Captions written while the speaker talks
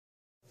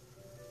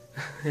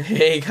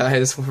Hey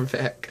guys, we're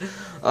back.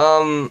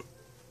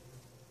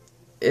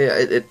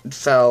 It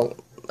fell.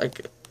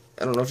 Like,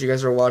 I don't know if you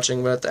guys were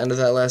watching, but at the end of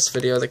that last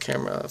video, the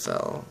camera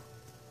fell.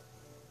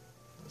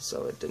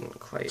 So it didn't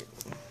quite.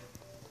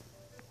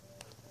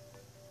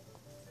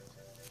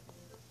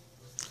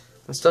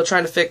 I'm still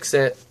trying to fix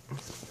it.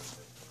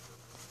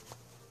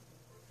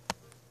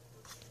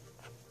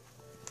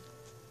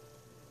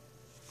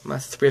 My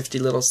thrifty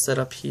little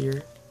setup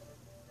here.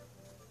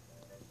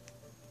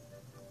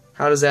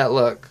 How does that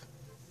look?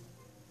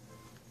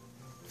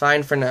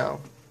 Fine for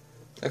now.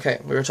 Okay,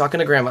 we were talking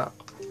to Grandma.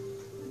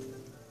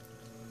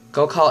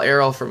 Go call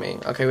Errol for me.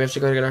 Okay, we have to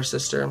go get our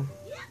sister.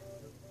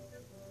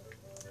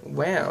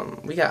 Wham!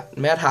 We got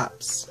mad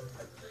hops.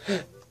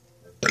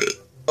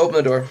 Open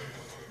the door.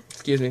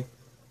 Excuse me.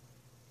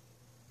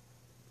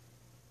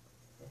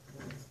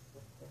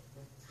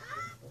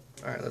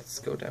 Alright, let's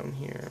go down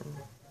here.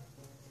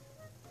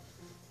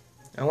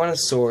 I want a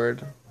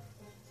sword.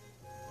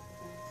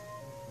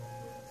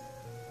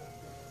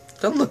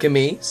 Don't look at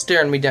me,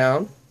 staring me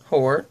down.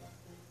 Whore.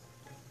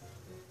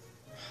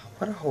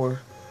 What a whore.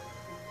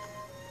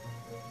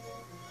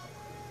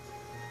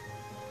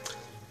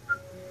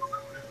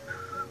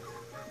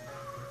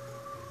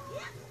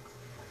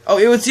 Oh,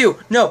 it was you!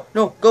 No,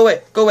 no, go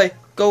away, go away,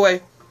 go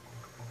away.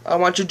 I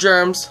want your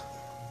germs,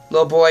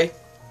 little boy.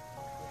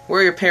 Where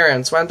are your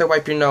parents? Why don't they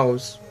wipe your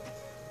nose?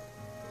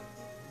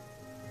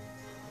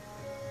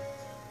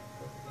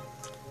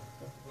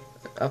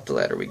 Up the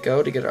ladder we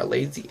go to get our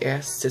lazy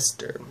ass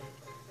sister.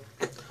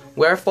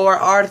 Wherefore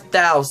art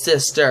thou,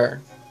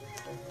 sister?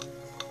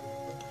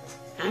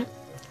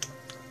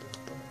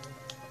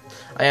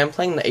 I am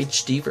playing the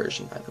HD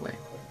version, by the way.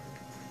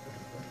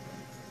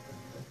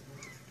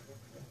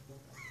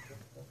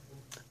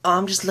 Oh,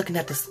 I'm just looking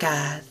at the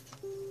skies.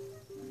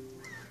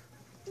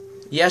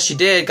 Yes, you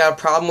did. Got a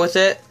problem with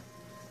it?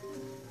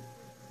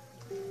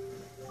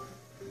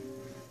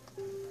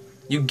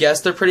 You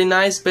guessed they're pretty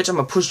nice? Bitch, I'm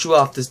gonna push you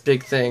off this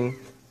big thing.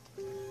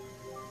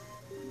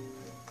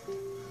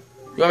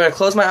 You want me to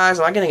close my eyes?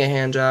 Am I getting a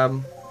hand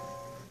job?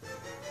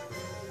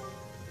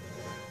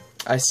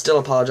 I still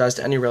apologize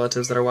to any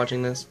relatives that are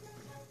watching this.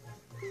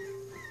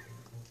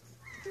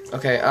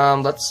 Okay,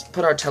 let's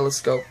put our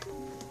telescope.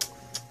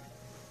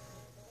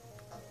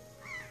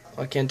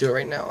 Oh, I can't do it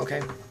right now,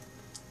 okay.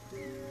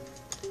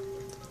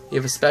 You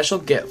have a special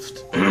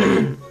gift.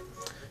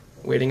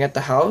 Waiting at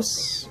the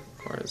house?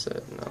 Or is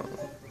it? No.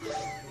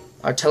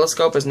 Our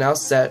telescope is now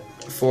set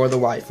for the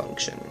Y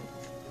function.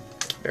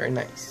 Very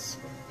nice.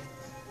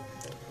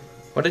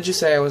 What did you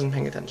say? I wasn't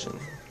paying attention.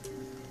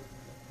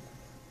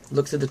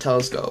 Look through the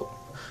telescope.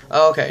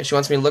 Oh, okay. She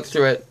wants me to look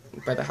through it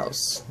by the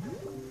house.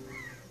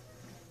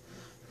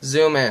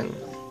 Zoom in.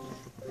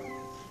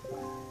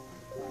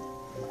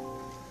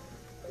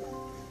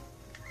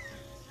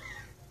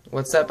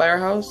 What's that by our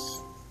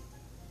house?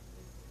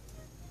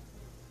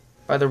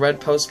 By the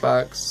red post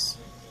box.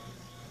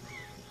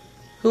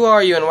 Who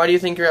are you and why do you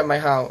think you're at my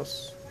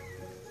house?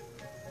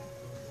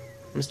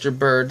 Mr.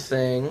 Bird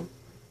thing.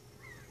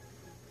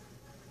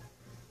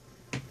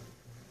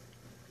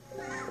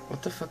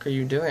 What the fuck are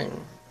you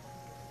doing?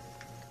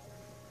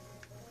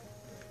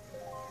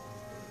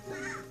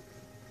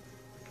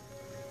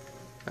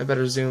 I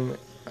better zoom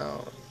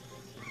out.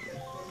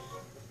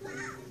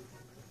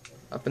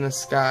 Up in the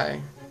sky.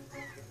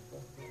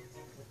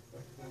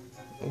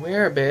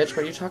 Where, bitch?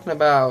 What are you talking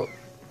about?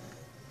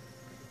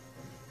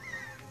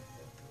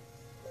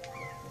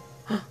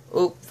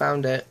 Oh,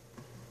 found it.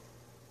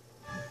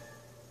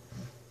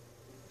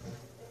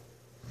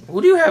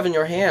 Who do you have in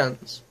your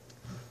hands?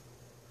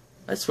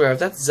 I swear, if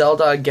that's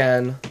Zelda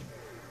again.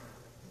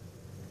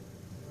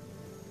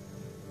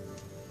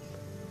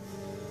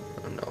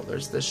 Oh no,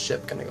 there's this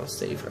ship gonna go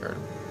save her.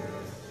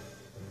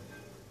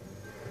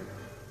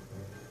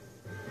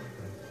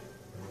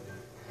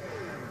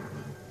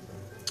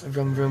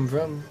 Vroom, vroom,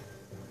 vroom.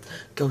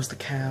 Goes the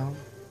cow.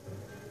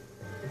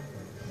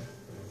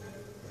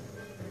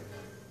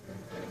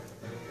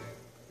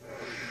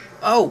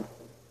 Oh!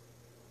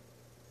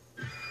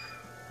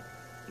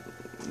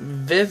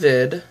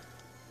 Vivid.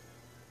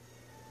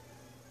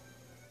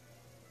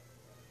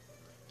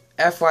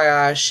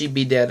 FYI, she'd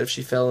be dead if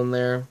she fell in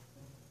there.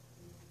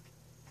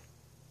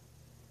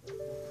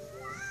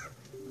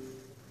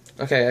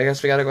 Okay, I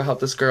guess we gotta go help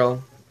this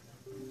girl.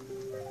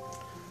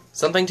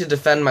 Something to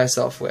defend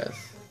myself with.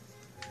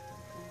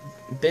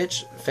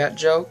 Bitch, fat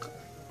joke.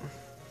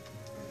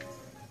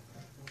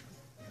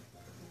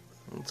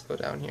 Let's go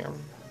down here.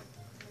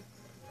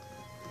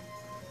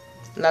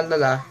 La la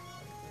la.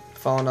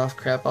 Falling off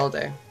crap all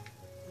day.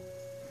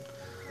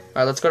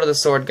 Alright, let's go to the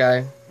sword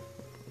guy.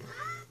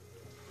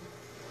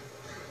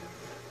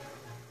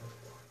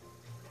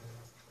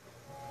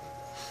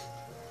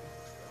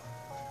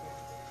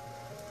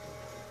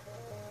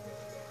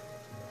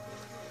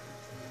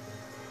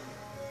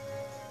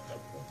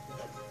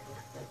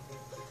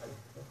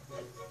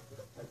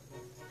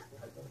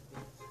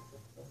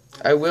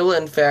 I will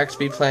in fact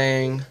be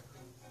playing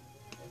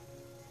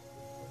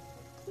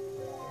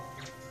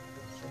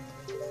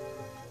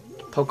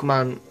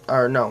Pokemon,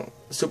 or no,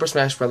 Super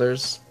Smash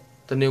Brothers,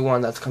 the new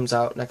one that comes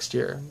out next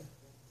year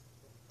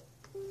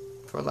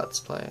for Let's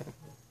Play.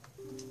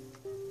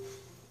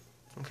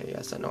 Okay,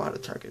 yes, I know how to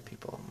target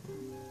people.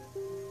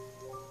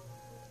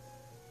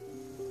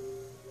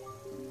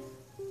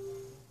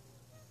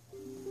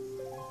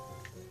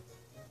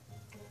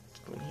 Let's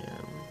go in here.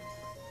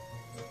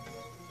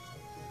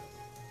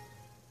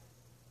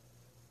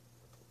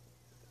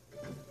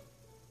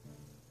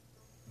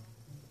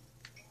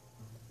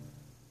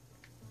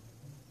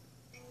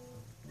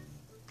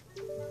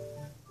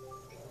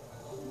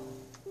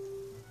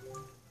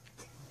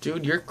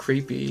 Dude, you're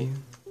creepy.